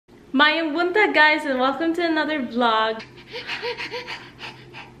Mayang bunta guys, and welcome to another vlog.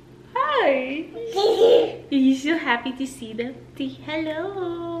 Hi. Are you so happy to see them?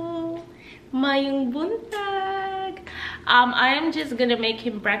 Hello. Mayang buntag. I am just gonna make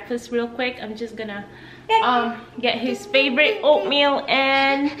him breakfast real quick. I'm just gonna get his favorite oatmeal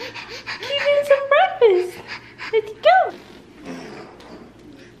and give him some breakfast. Let's go.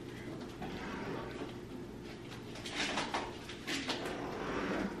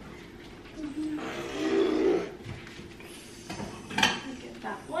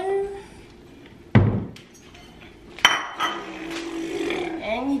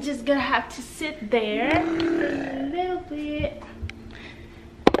 And you just gonna have to sit there a little bit.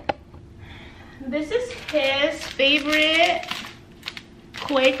 This is his favorite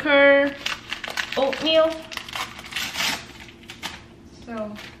Quaker oatmeal.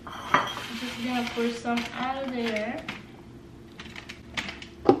 So I'm just gonna pour some out of there.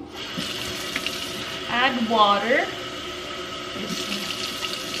 Add water.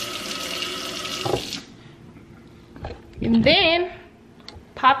 And then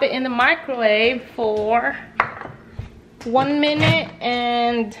pop it in the microwave for 1 minute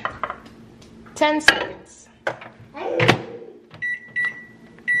and 10 seconds.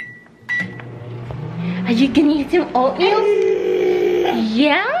 Are you gonna eat some oatmeal?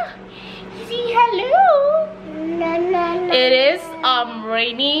 Yeah? Say hello. It is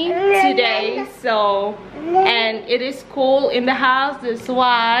rainy today, so and it is cool in the house. That's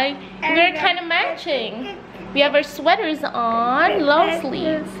why we're kind of matching. We have our sweaters on, long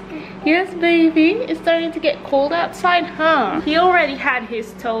sleeves. Yes, baby. It's starting to get cold outside, huh? He already had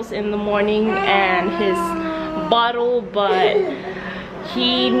his toast in the morning and his bottle, but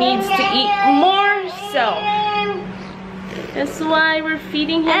he needs to eat more, so that's why we're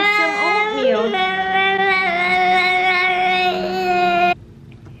feeding him some oatmeal.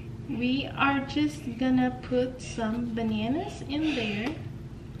 We are just gonna put some bananas in there.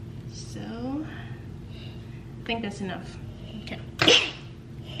 So I think that's enough. Okay.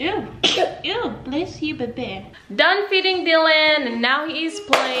 Ew. Ew. Bless you, baby. Done feeding Dylan, and now he is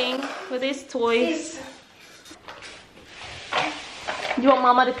playing with his toys. You want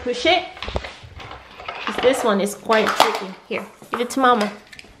Mama to push it? Because this one is quite tricky. Here, give it to Mama.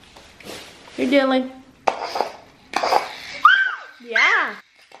 Here, Dylan. Yeah.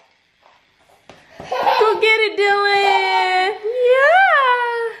 Go get it, Dylan. Yeah.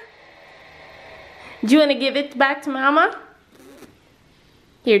 Do you want to give it back to Mama?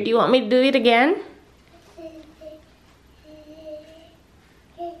 Here, do you want me to do it again?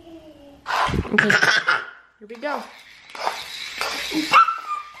 Okay, here we go.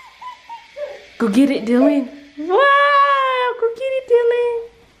 Go get it, Dylan. Wow, go get it, Dylan.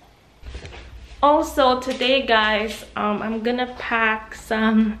 Also, today, guys, I'm gonna pack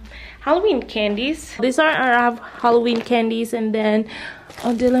some Halloween candies. These are our Halloween candies, and then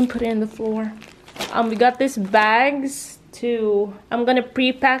Dylan put it in the floor. We got these bags too. I'm gonna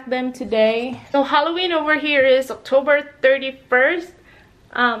pre-pack them today. So Halloween over here is October 31st.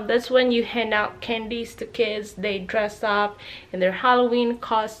 That's when you hand out candies to kids. They dress up in their Halloween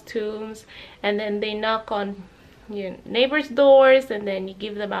costumes, and then they knock on your neighbors' doors, and then you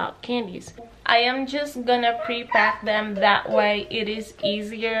give them out candies. I am just gonna pre-pack them, that way it is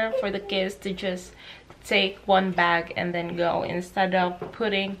easier for the kids to just take one bag and then go, instead of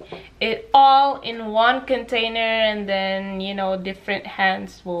putting it all in one container and then, you know, different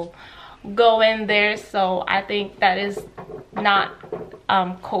hands will go in there. So I think that is not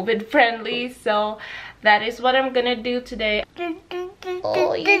COVID friendly, so that is what I'm gonna do today.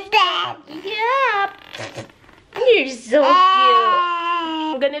 Oh, yeah. You're so cute.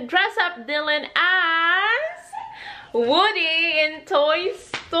 I'm gonna dress up Dylan as Woody in Toy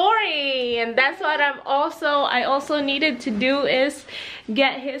Story, and that's what I also needed to do, is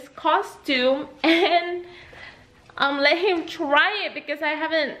get his costume and let him try it, because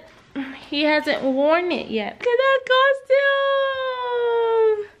he hasn't worn it yet. Look at that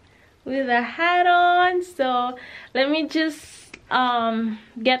costume with a hat on. So let me just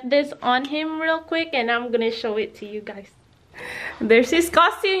get this on him real quick, and I'm gonna show it to you guys. There's his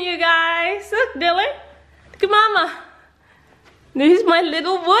costume, you guys. Look, Dylan. Look at Mama. This is my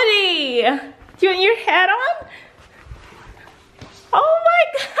little Woody. Do you want your hat on? Oh my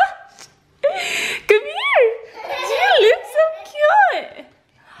gosh. Come here. You look so cute.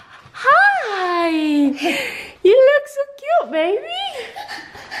 Hi. You look so cute, baby.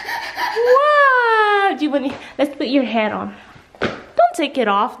 Wow. Do you want to, let's put your hat on. Don't take it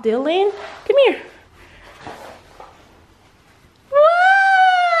off, Dylan. Come here. Wow.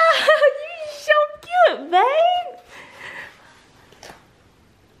 You're so cute, babe.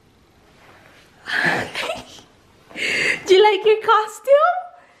 like your costume?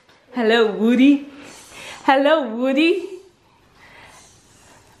 Hello, Woody. Hello, Woody.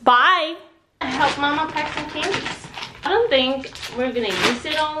 Bye. Help Mama pack some candies. I don't think we're gonna use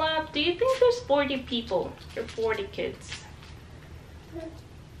it all up. Do you think there's 40 people or 40 kids?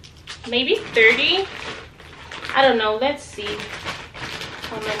 Maybe 30? I don't know. Let's see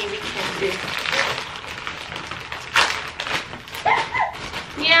how many we can do.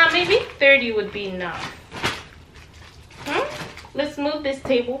 Yeah, maybe 30 would be enough. Let's move this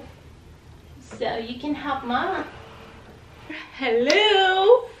table so you can help Mama.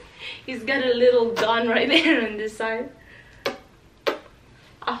 Hello. He's got a little gun right there on this side.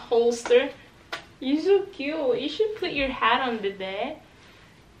 A holster. You're so cute. You should put your hat on the bed.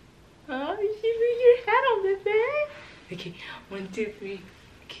 Oh, you should put your hat on the bed. Okay, 1, 2, 3.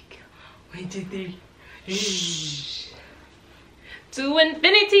 Okay, go. 1, 2, 3. To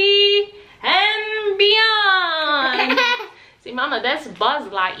infinity and beyond. See, Mama, that's Buzz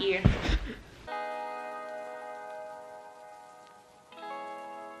Lightyear.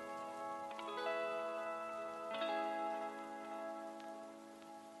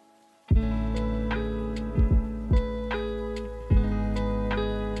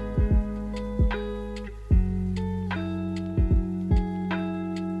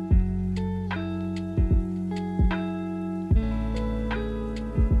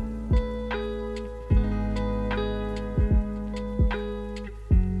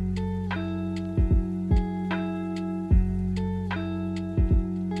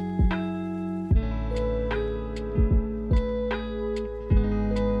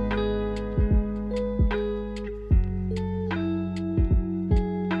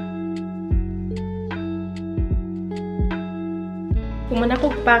 Kumana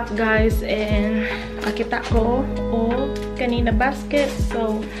ko pack, guys, and nakita ko kanina basket,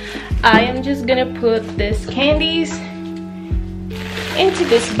 so I am just gonna put this candies into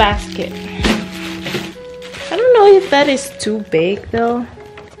this basket. I don't know if that is too big though,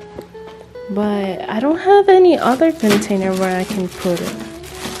 but I don't have any other container where I can put it.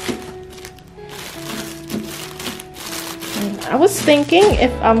 And I was thinking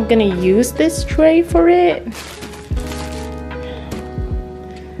if I'm gonna use this tray for it.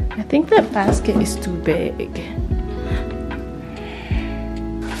 I think that basket is too big.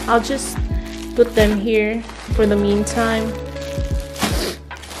 I'll just put them here for the meantime.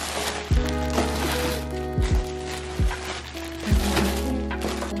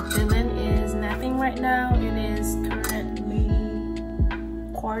 Dylan is napping right now. It is currently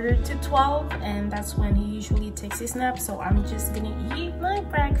 11:45, and that's when he usually takes his nap. So I'm just gonna eat my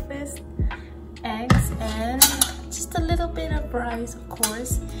breakfast, eggs, and just a little bit of rice, of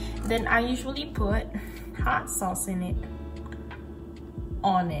course. Then I usually put hot sauce in it,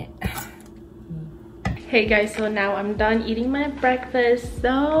 on it. Hey guys, so now I'm done eating my breakfast,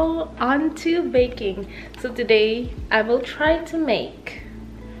 so on to baking. So today I will try to make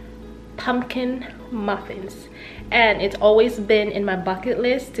pumpkin muffins, and it's always been in my bucket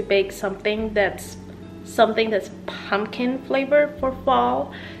list to bake something that's pumpkin flavored for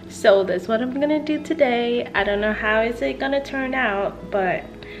fall. So that's what I'm gonna do today. I don't know how is it gonna turn out, but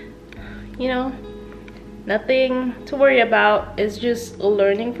you know, nothing to worry about. It's just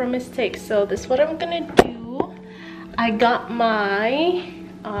learning from mistakes. So this is what I'm gonna do. I got my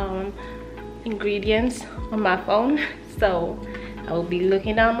ingredients on my phone, so I will be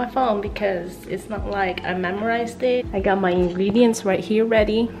looking down my phone because it's not like I memorized it. I got my ingredients right here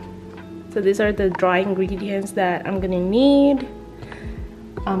ready. So these are the dry ingredients that I'm gonna need.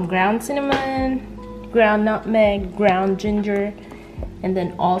 Ground cinnamon, ground nutmeg, ground ginger, and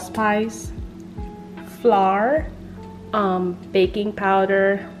then allspice, flour, baking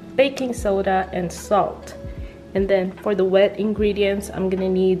powder, baking soda, and salt. And then for the wet ingredients, I'm gonna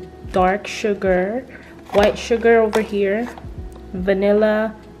need dark sugar, white sugar over here,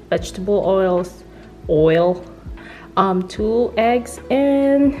 vanilla, vegetable oils, 2 eggs,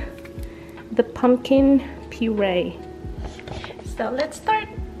 and the pumpkin puree. So let's start.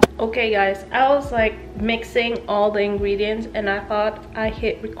 Okay guys, I was like mixing all the ingredients and I thought I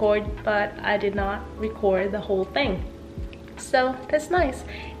hit record, but I did not record the whole thing. So that's nice.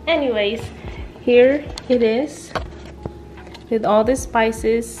 Anyways, here it is with all the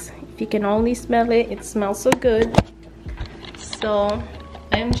spices. If you can only smell it, it smells so good. So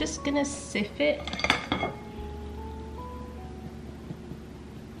I'm just gonna sift it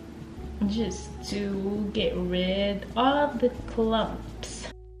just to get rid of the clumps.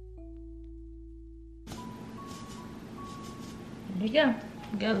 There you go.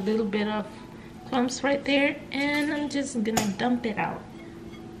 Got a little bit of clumps right there, and I'm just gonna dump it out.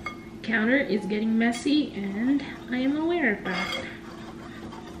 counter is getting messy and I am aware of that.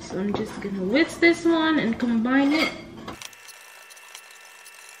 So I'm just gonna whisk this one and combine it.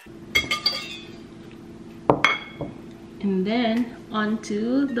 And then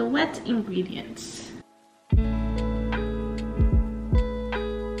onto the wet ingredients.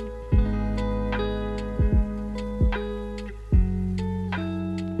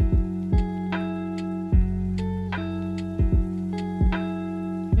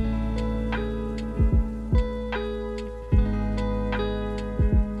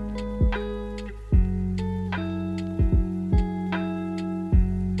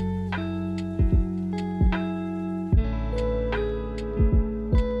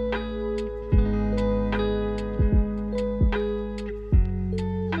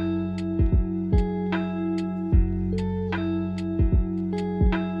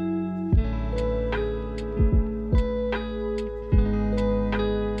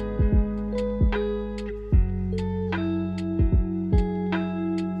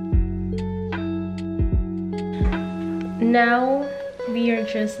 Now we are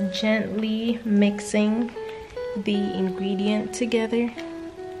just gently mixing the ingredient together,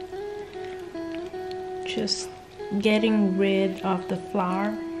 just getting rid of the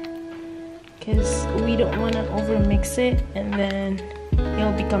flour because we don't want to over mix it and then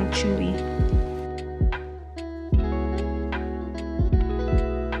it'll become chewy.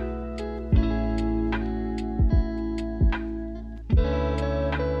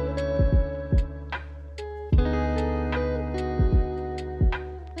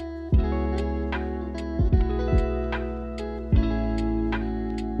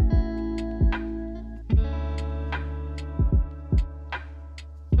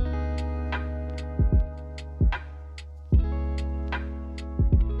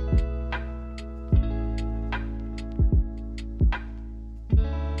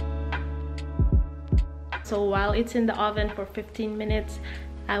 So while it's in the oven for 15 minutes,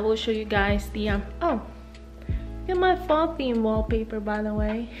 I will show you guys the oh, look at my fall theme wallpaper, by the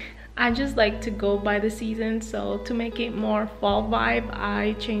way. I just like to go by the season, so to make it more fall vibe,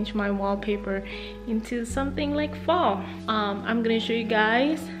 I changed my wallpaper into something like fall. I'm gonna show you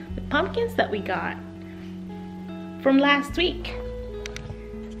guys the pumpkins that we got from last week.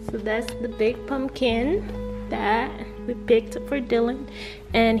 So that's the big pumpkin that we picked for Dylan,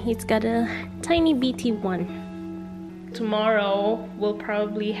 and he's got a tiny BT one. Tomorrow we'll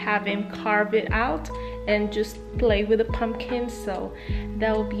probably have him carve it out and just play with the pumpkin, so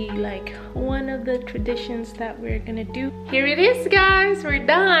that will be like one of the traditions that we're gonna do. Here it is, guys, we're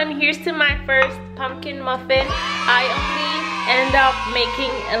done. Here's to my first pumpkin muffin. I only end up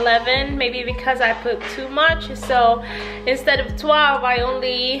making 11, maybe because I put too much, so instead of 12 I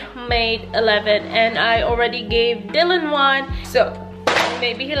only made 11, and I already gave Dylan one, so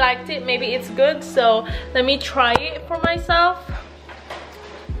maybe he liked it, maybe it's good, so let me try it for myself.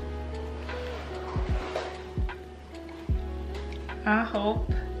 I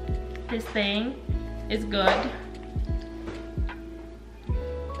hope this thing is good.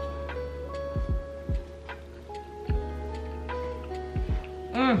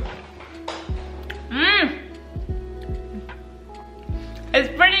 It's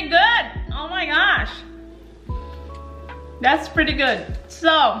pretty good. Oh my gosh. That's pretty good.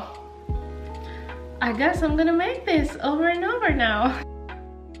 So, I guess I'm gonna make this over and over now.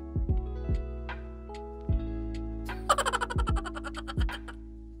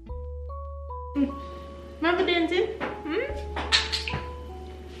 Remember dancing?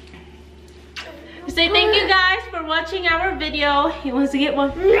 Say thank you guys for watching our video. He wants to get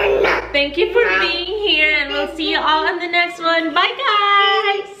one. Thank you for being here, and we'll see you all in the next one.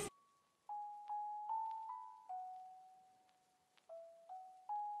 Bye guys!